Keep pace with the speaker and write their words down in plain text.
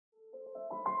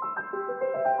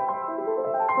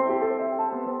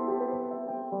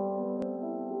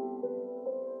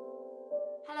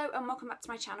welcome back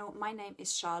to my channel. My name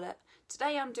is Charlotte.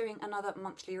 Today I'm doing another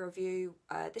monthly review.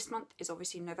 This month is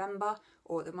obviously November,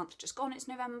 or the month just gone it's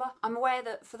November. I'm aware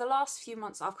that for the last few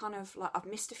months I've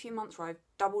missed a few months where I've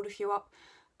doubled a few up.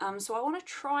 So I want to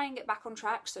try and get back on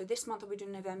track. So this month I'll be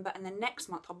doing November, and then next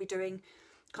month I'll be doing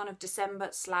kind of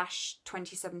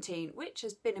December/2017, which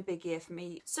has been a big year for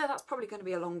me. So that's probably going to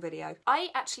be a long video. I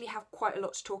actually have quite a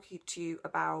lot to talk to you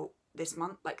about this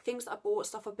month, like things that I bought,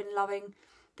 stuff I've been loving,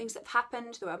 things that have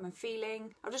happened, the way I've been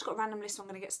feeling. I've just got a random list, so I'm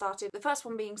going to get started. The first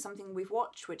one being something we've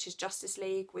watched, which is Justice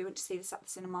League. We went to see this at the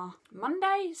cinema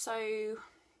Monday, so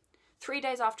 3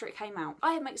 days after it came out.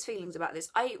 I have mixed feelings about this.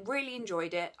 I really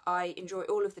enjoyed it. I enjoy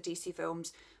all of the DC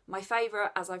films. My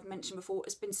favourite, as I've mentioned before,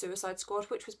 has been Suicide Squad,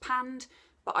 which was panned,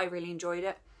 but I really enjoyed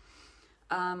it.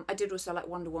 I did also like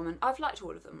Wonder Woman. I've liked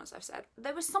all of them, as I've said.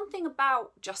 There was something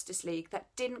about Justice League that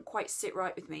didn't quite sit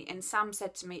right with me, and Sam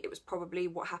said to me it was probably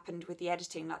what happened with the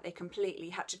editing. Like, they completely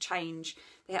had to change.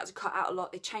 They had to cut out a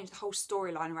lot. They changed the whole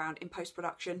storyline around in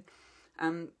post-production.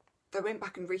 They went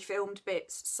back and refilmed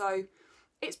bits, so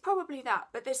it's probably that.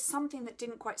 But there's something that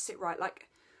didn't quite sit right. Like,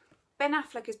 Ben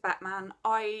Affleck as Batman,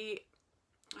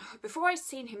 before I'd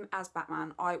seen him as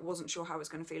Batman, I wasn't sure how I was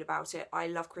going to feel about it. I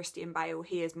love Christian Bale,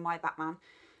 he is my Batman.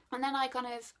 And then I kind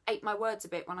of ate my words a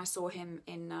bit when I saw him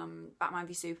in Batman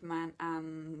v Superman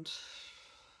and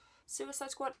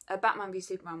Suicide Squad. Batman v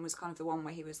Superman was kind of the one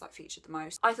where he was like featured the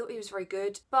most. I thought he was very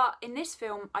good, but in this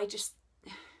film I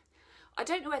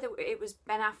don't know whether it was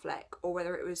Ben Affleck or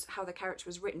whether it was how the character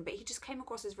was written, but he just came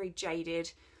across as very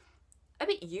jaded, a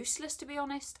bit useless to be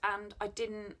honest, and I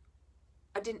didn't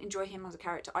enjoy him as a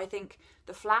character. I think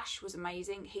The Flash was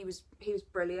amazing. He was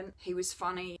brilliant. He was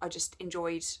funny. I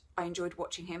enjoyed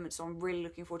watching him, and so I'm really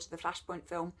looking forward to the Flashpoint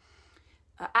film.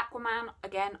 Aquaman,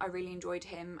 again, I really enjoyed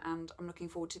him, and I'm looking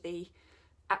forward to the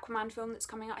Aquaman film that's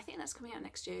coming out. I think that's coming out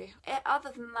next year.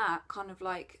 Other than that, kind of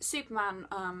like Superman,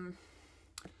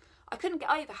 I couldn't get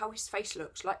over how his face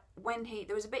looked. Like when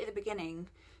there was a bit at the beginning,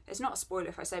 it's not a spoiler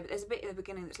if I say, but there's a bit at the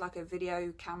beginning that's like a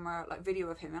video camera, like video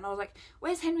of him, and I was like,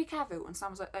 where's Henry Cavill? And Sam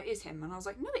was like, that is him. And I was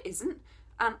like, no it isn't.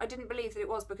 And I didn't believe that it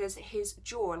was, because his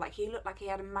jaw, like he looked like he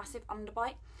had a massive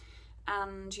underbite.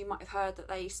 And you might have heard that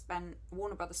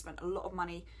Warner Brothers spent a lot of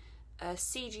money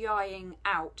CGIing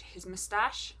out his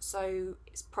moustache, so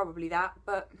it's probably that,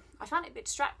 but I found it a bit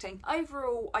distracting.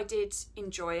 Overall, I did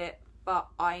enjoy it, but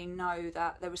I know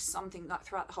that there was something, like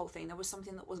throughout the whole thing, there was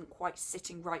something that wasn't quite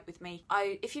sitting right with me.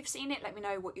 If you've seen it, let me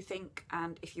know what you think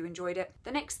and if you enjoyed it.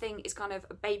 The next thing is kind of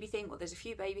a baby thing, or there's a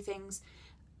few baby things.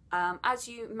 As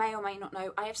you may or may not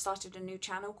know, I have started a new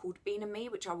channel called Bean and Me,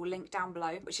 which I will link down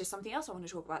below, which is something else I want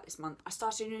to talk about this month. I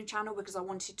started a new channel because I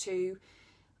wanted to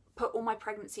put all my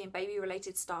pregnancy and baby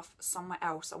related stuff somewhere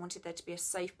else. I wanted there to be a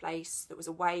safe place that was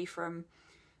away from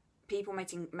people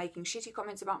making shitty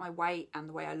comments about my weight and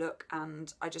the way I look,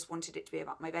 and I just wanted it to be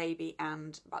about my baby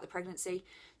and about the pregnancy.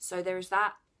 So there is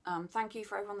that. Thank you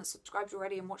for everyone that's subscribed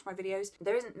already and watched my videos.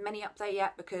 There isn't many up there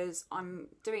yet because I'm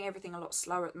doing everything a lot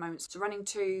slower at the moment. So running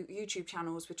 2 YouTube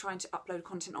channels, we're trying to upload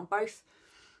content on both.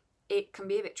 It can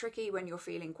be a bit tricky when you're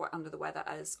feeling quite under the weather,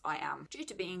 as I am, due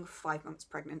to being 5 months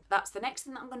pregnant. That's the next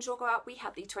thing that I'm going to talk about. We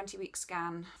had the 20-week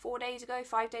scan 5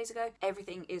 days ago.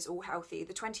 Everything is all healthy.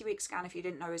 The 20-week scan, if you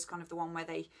didn't know, is kind of the one where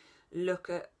they look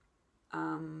at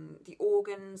the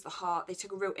organs, the heart. They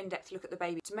took a real in-depth look at the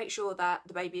baby to make sure that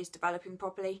the baby is developing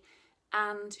properly,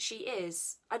 and she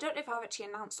is. I don't know if I've actually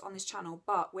announced on this channel,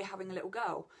 but we're having a little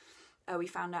girl. We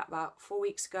found out about 4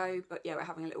 weeks ago, but yeah, we're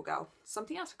having a little girl.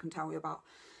 Something else I can tell you about.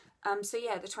 So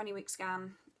yeah, the 20-week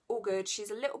scan, all good. She's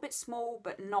a little bit small,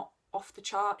 but not off the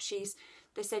chart.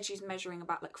 They said she's measuring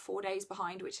about like 4 days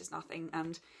behind, which is nothing,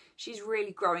 and she's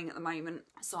really growing at the moment,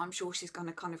 so I'm sure she's going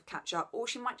to kind of catch up, or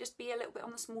she might just be a little bit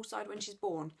on the small side when she's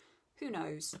born. Who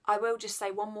knows? I will just say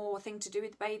one more thing to do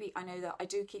with the baby. I know that I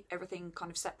do keep everything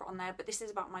kind of separate on there, but this is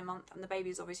about my month, and the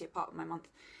baby is obviously a part of my month.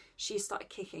 She started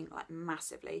kicking like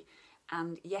massively,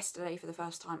 and yesterday for the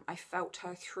first time I felt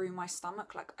her through my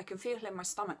stomach. Like, I can feel her in my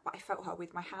stomach, but I felt her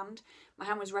with my hand. My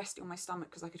hand was resting on my stomach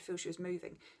because I could feel she was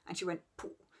moving, and she went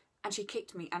poof, and she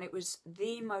kicked me, and it was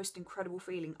the most incredible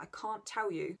feeling. I can't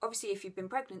tell you. Obviously, if you've been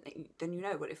pregnant, then you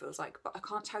know what it feels like, but I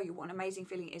can't tell you what an amazing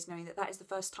feeling it is knowing that that is the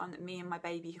first time that me and my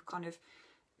baby have kind of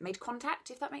made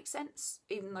contact, if that makes sense.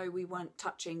 Even though we weren't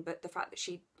touching, but the fact that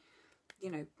she,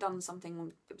 you know, done something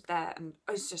when it was there, and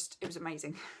it was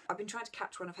amazing. I've been trying to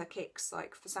catch one of her kicks,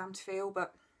 like for Sam to feel,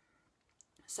 but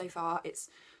so far it's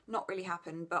not really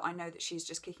happened. But I know that she's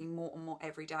just kicking more and more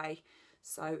every day,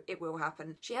 so it will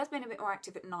happen. She has been a bit more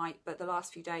active at night, but the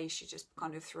last few days she just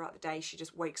kind of throughout the day she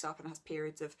just wakes up and has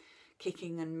periods of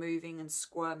kicking and moving and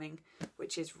squirming,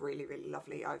 which is really, really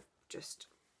lovely. I've just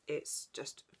it's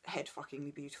just head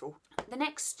fuckingly beautiful. The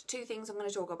next two things I'm going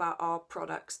to talk about are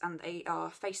products, and they are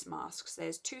face masks.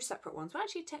 There's two separate ones. Well,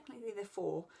 actually, technically they're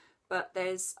four, but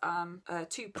there's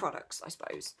two products, I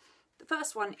suppose. The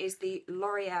first one is the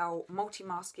L'Oreal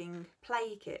Multi-Masking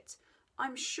Play Kit.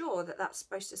 I'm sure that that's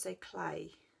supposed to say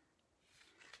clay.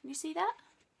 Can you see that?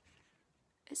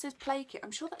 It says Play Kit.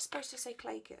 I'm sure that's supposed to say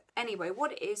Clay Kit. Anyway,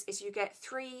 what it is you get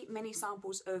 3 mini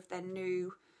samples of their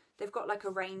new... They've got like a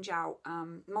range out.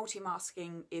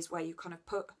 Multi-masking is where you kind of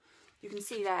put... You can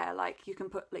see there, like, you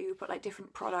put like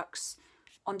different products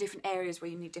on different areas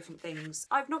where you need different things.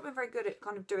 I've not been very good at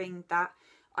kind of doing that.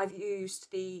 I've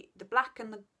used the black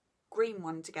and the green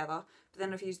one together, but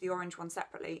then I've used the orange one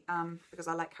separately because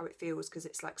I like how it feels, because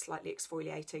it's like slightly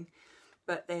exfoliating.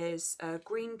 But there's a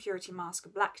green purity mask, a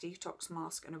black detox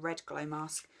mask, and a red glow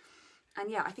mask. And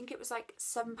yeah, I think it was like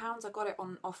 £7. I got it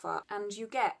on offer, and you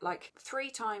get like 3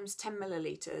 times 10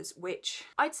 millilitres, which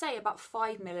I'd say about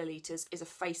 5 millilitres is a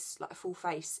face, like a full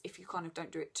face, if you kind of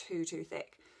don't do it too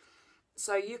thick.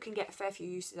 So you can get a fair few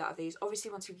uses out of these.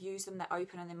 Obviously, once you've used them, they're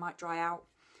open and they might dry out,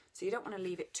 so you don't want to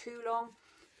leave it too long.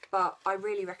 But I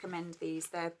really recommend these.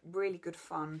 They're really good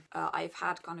fun. I've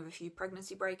had kind of a few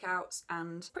pregnancy breakouts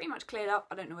and pretty much cleared up.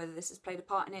 I don't know whether this has played a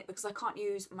part in it, because I can't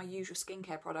use my usual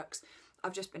skincare products.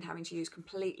 I've just been having to use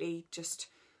completely just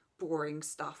boring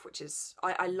stuff, which is...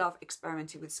 I love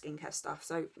experimenting with skincare stuff,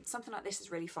 so something like this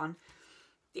is really fun.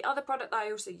 The other product that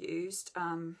I also used,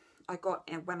 I got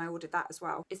when I ordered that as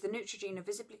well, is the Neutrogena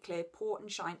Visibly Clear Pore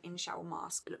and Shine In Shower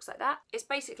Mask. It looks like that. It's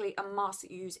basically a mask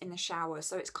that you use in the shower,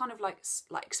 so it's kind of like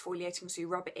exfoliating, so you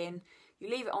rub it in, you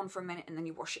leave it on for a minute, and then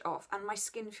you wash it off. And my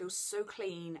skin feels so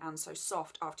clean and so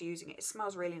soft after using it. It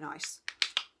smells really nice.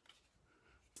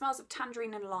 It smells of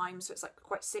tangerine and lime, so it's like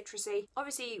quite citrusy.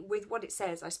 Obviously, with what it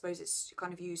says, I suppose it's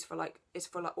kind of used for like, it's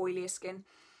for like oilier skin.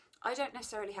 I don't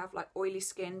necessarily have like oily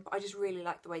skin, but I just really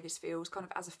like the way this feels, kind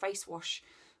of as a face wash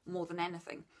more than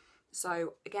anything.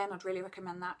 So again, I'd really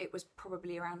recommend that. It was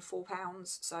probably around £4,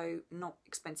 so not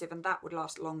expensive, and that would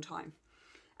last a long time.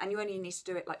 And you only need to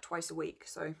do it like twice a week,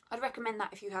 so I'd recommend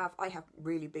that if you have... I have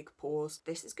really big pores.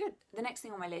 This is good. The next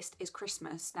thing on my list is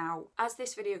Christmas. Now, as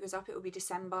this video goes up, it will be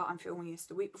December. I'm filming this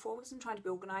the week before because I'm trying to be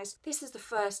organised. This is the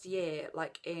first year,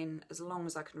 like in as long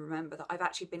as I can remember, that I've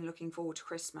actually been looking forward to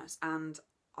Christmas, and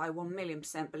I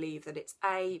 1,000,000% believe that it's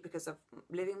A, because of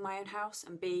living in my own house,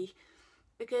 and B,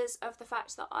 because of the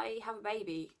fact that I have a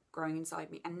baby growing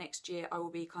inside me, and next year I will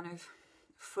be kind of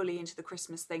fully into the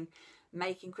Christmas thing,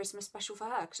 making Christmas special for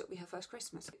her, because it'll be her first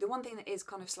Christmas. The one thing that is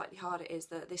kind of slightly harder is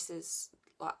that this is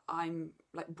like, I'm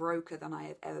like broker than I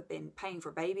have ever been. Paying for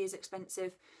a baby is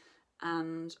expensive,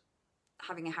 and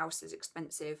having a house is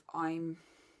expensive. I'm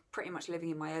pretty much living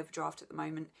in my overdraft at the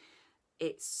moment.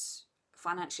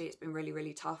 Financially, it's been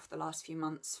really tough the last few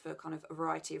months for kind of a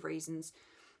variety of reasons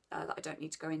that I don't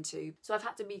need to go into. So I've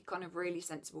had to be kind of really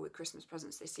sensible with Christmas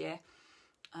presents this year.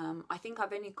 I think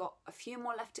I've only got a few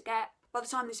more left to get. By the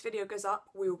time this video goes up,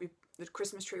 the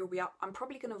Christmas tree will be up. I'm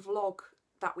probably going to vlog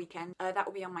that weekend. That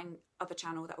will be on my other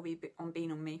channel. That will be on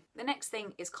Bean On Me. The next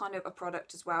thing is kind of a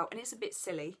product as well, and it's a bit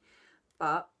silly,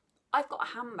 but I've got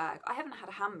a handbag. I haven't had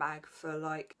a handbag for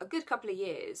like a good couple of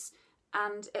years,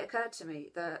 and it occurred to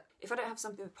me that if I don't have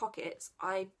something with pockets,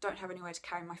 I don't have anywhere to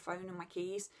carry my phone and my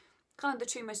keys. Kind of the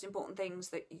two most important things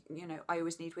that, you know, I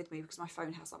always need with me, because my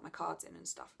phone has like my cards in and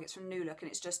stuff. It's from New Look,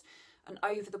 and it's just an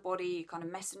over-the-body kind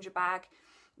of messenger bag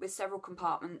with several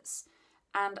compartments.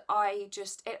 And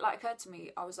it like occurred to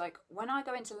me, I was like, when I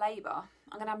go into labour,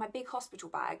 I'm going to have my big hospital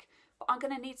bag, but I'm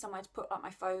going to need somewhere to put like my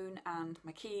phone and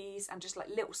my keys and just like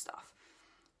little stuff.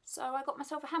 So I got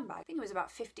myself a handbag. I think it was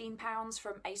about £15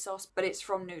 from ASOS, but it's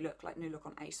from New Look, like New Look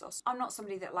on ASOS. I'm not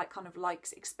somebody that like kind of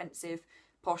likes expensive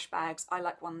posh bags. I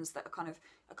like ones that are kind of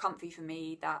comfy for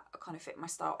me, that kind of fit my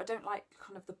style. I don't like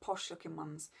kind of the posh looking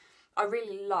ones. I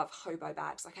really love hobo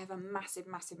bags. Like I have a massive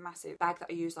bag that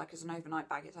I use like as an overnight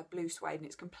bag. It's like blue suede and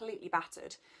it's completely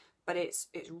battered, but it's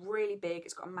really big.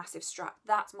 It's got a massive strap.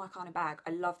 That's my kind of bag.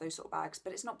 I love those sort of bags,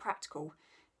 but it's not practical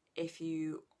if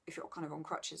you're kind of on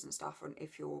crutches and stuff, and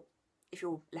if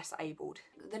you're less abled.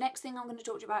 The next thing I'm going to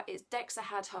talk to you about is Dexa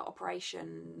had her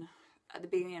operation at the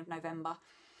beginning of November.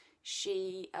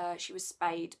 She was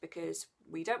spayed because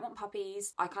we don't want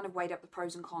puppies. I kind of weighed up the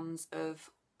pros and cons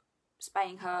of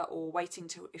spaying her or waiting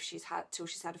till she's had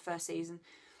her first season.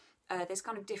 There's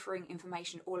kind of differing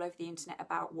information all over the internet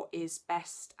about what is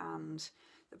best and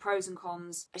the pros and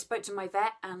cons. I spoke to my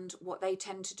vet, and what they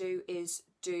tend to do is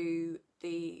do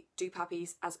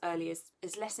puppies as early as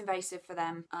is less invasive for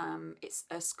them. It's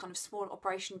a kind of small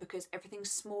operation because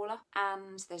everything's smaller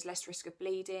and there's less risk of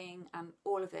bleeding and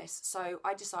all of this. So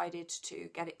I decided to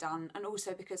get it done, and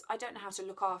also because I don't know how to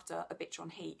look after a bitch on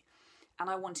heat, and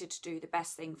I wanted to do the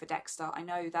best thing for Dexter. I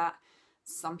know that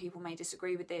some people may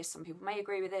disagree with this, some people may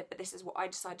agree with it, but this is what I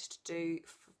decided to do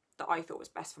that I thought was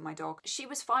best for my dog. She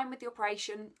was fine with the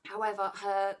operation. However,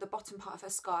 the bottom part of her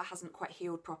scar hasn't quite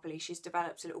healed properly. She's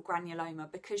developed a little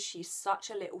granuloma because she's such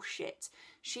a little shit.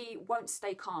 She won't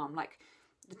stay calm. Like,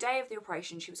 the day of the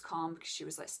operation, she was calm because she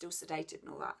was like still sedated and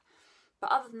all that.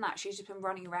 But other than that, she's just been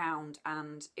running around,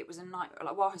 and it was a nightmare.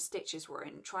 Like, while her stitches were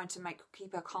in, trying to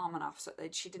keep her calm enough so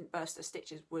that she didn't burst her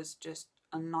stitches was just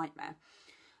a nightmare.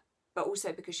 But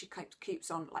also because she keeps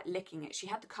on like licking it. She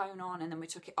had the cone on and then we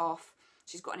took it off.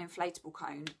 She's got an inflatable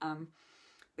cone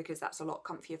because that's a lot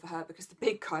comfier for her, because the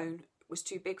big cone was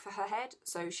too big for her head,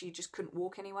 so she just couldn't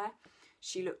walk anywhere.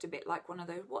 She looked a bit like one of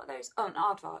those, what are those? Oh, an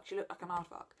aardvark. She looked like an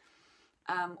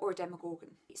aardvark or a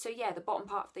demogorgon. So yeah, the bottom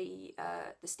part of the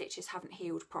stitches haven't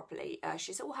healed properly.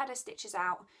 She's all had her stitches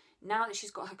out. Now that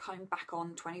she's got her cone back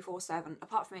on 24/7,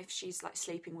 apart from if she's like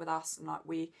sleeping with us and like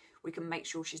we can make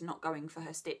sure she's not going for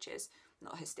her stitches,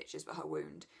 not her stitches but her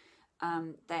wound,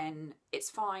 then it's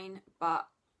fine. But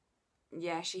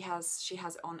yeah, she has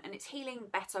it on and it's healing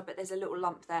better, but there's a little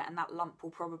lump there, and that lump will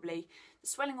probably, the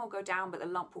swelling will go down but the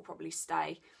lump will probably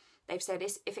stay. They've said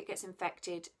if it gets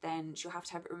infected, then she'll have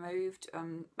to have it removed.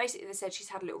 Basically they said she's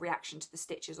had a little reaction to the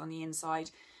stitches on the inside.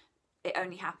 It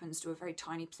only happens to a very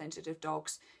tiny percentage of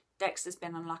dogs. Dexter's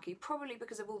been unlucky, probably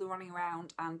because of all the running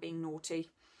around and being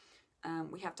naughty.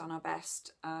 We have done our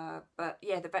best, but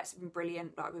yeah, the vets have been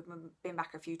brilliant. Like, we've been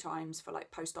back a few times for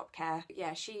like post-op care.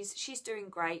 Yeah, she's doing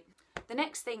great. The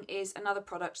next thing is another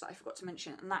product that I forgot to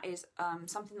mention, and that is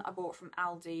something that I bought from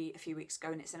Aldi a few weeks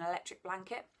ago, and it's an electric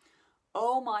blanket.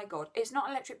 Oh my god, it's not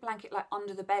an electric blanket like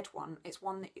under the bed one. It's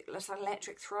one that's like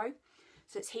electric throw.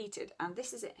 So it's heated, and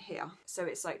this is it here. So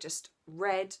it's like just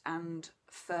red and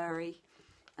furry,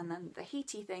 and then the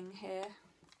heaty thing here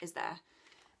is there.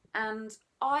 And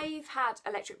I've had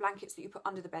electric blankets that you put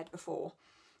under the bed before,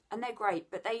 and they're great,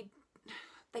 but they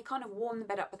kind of warm the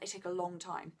bed up, but they take a long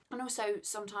time. And also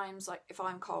sometimes, like, if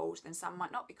I'm cold, then Sam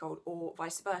might not be cold, or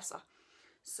vice versa.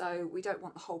 So we don't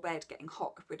want the whole bed getting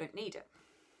hot if we don't need it.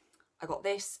 I got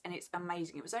this, and it's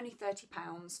amazing. It was only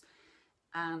 £30,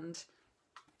 and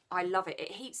I love it.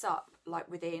 It heats up like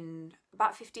within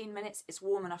about 15 minutes. It's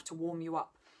warm enough to warm you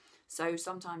up. So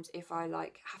sometimes if I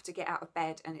like have to get out of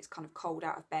bed and it's kind of cold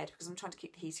out of bed, because I'm trying to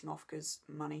keep the heating off because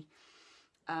money,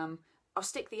 I'll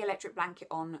stick the electric blanket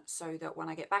on so that when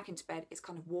I get back into bed it's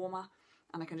kind of warmer,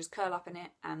 and I can just curl up in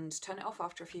it and turn it off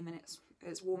after a few minutes.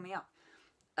 It's warmed me up.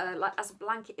 Like, as a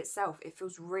blanket itself, it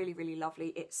feels really, really lovely.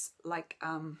 It's like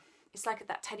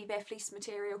that teddy bear fleece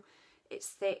material. It's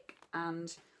thick,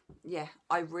 and yeah,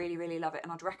 I really, really love it,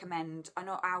 and I'd recommend, I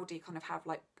know Aldi kind of have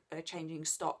like changing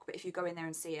stock, but if you go in there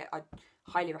and see it, I'd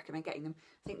highly recommend getting them.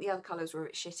 I think the other colours were a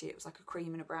bit shitty. It was like a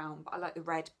cream and a brown, but I like the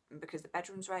red, and because the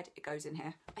bedroom's red, it goes in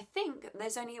here. I think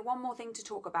there's only one more thing to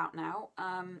talk about now,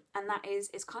 and that is,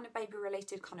 it's kind of baby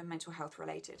related, kind of mental health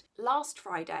related. Last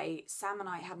Friday, Sam and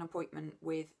I had an appointment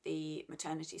with the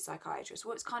maternity psychiatrist.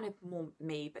 Well, it's kind of more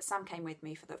me, but Sam came with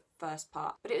me for the first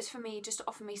part. But it was for me just to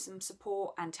offer me some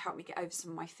support and to help me get over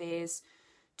some of my fears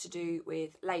to do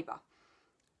with labour.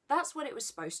 That's what it was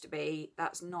supposed to be.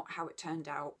 That's not how it turned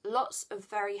out. Lots of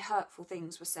very hurtful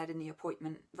things were said in the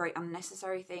appointment, very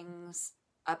unnecessary things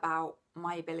about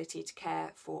my ability to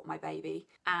care for my baby.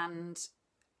 And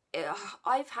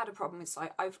I've had a problem with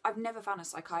I've never found a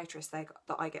psychiatrist that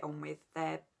I get on with.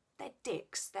 They're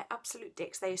dicks. They're absolute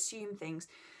dicks. They assume things.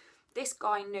 This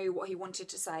guy knew what he wanted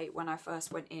to say when I first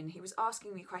went in. He was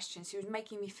asking me questions. He was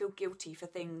making me feel guilty for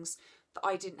things that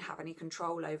I didn't have any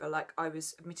control over. Like, I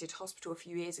was admitted to hospital a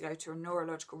few years ago to a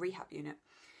neurological rehab unit.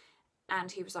 And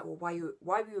he was like, well,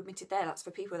 why were you admitted there? That's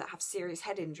for people that have serious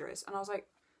head injuries. And I was like,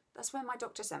 that's where my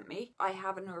doctor sent me. I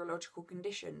have a neurological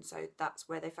condition, so that's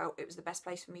where they felt it was the best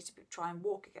place for me to try and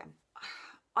walk again.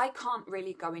 I can't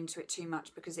really go into it too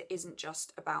much because it isn't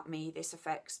just about me. This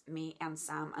affects me and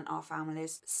Sam and our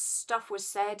families. Stuff was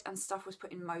said and stuff was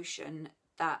put in motion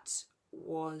that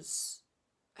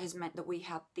has meant that we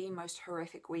had the most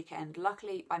horrific weekend.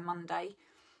 Luckily, by Monday,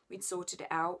 we'd sorted it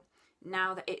out.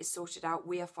 Now that it is sorted out,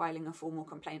 we are filing a formal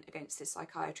complaint against this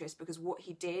psychiatrist, because what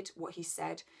he did, what he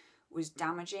said, was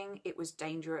damaging, it was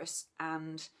dangerous,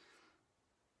 and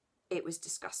it was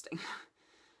disgusting.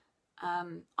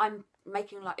 I'm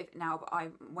making light of it now,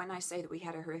 but when I say that we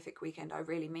had a horrific weekend, I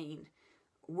really mean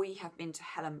we have been to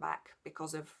hell and back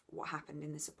because of what happened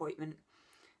in this appointment.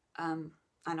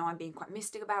 I know I'm being quite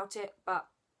mystic about it, but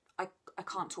I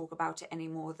can't talk about it any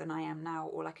more than I am now.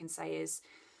 All I can say is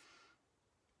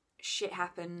shit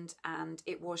happened, and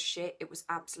it was shit. It was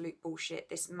absolute bullshit.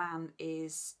 This man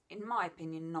is, in my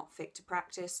opinion, not fit to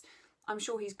practice. I'm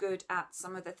sure he's good at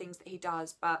some of the things that he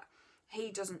does, but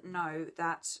he doesn't know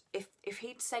that if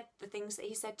he'd said the things that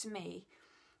he said to me,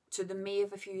 to the me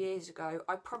of a few years ago,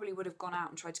 I probably would have gone out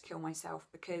and tried to kill myself,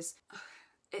 because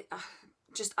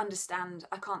just understand,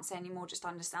 I can't say anymore, just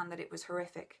understand that it was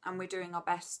horrific, and we're doing our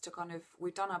best to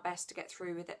we've done our best to get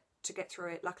through with it,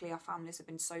 Luckily our families have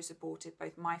been so supportive,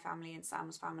 both my family and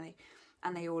Sam's family,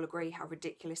 and they all agree how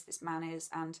ridiculous this man is.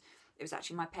 And it was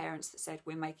actually my parents that said,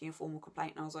 we're making a formal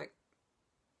complaint, and I was like,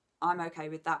 I'm okay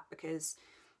with that, because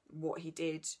what he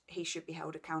did, he should be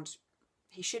held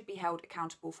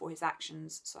accountable for his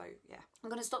actions. So yeah, I'm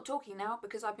going to stop talking now,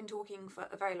 because I've been talking for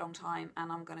a very long time,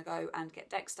 and I'm going to go and get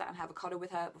Dexter and have a cuddle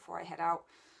with her before I head out.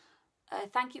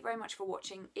 Thank you very much for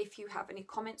watching. If you have any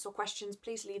comments or questions,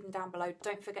 please leave them down below.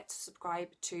 Don't forget to subscribe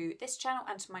to this channel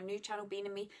and to my new channel, Bean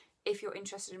and Me, if you're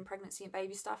interested in pregnancy and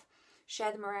baby stuff.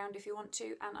 Share them around if you want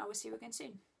to, and I will see you again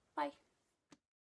soon. Bye.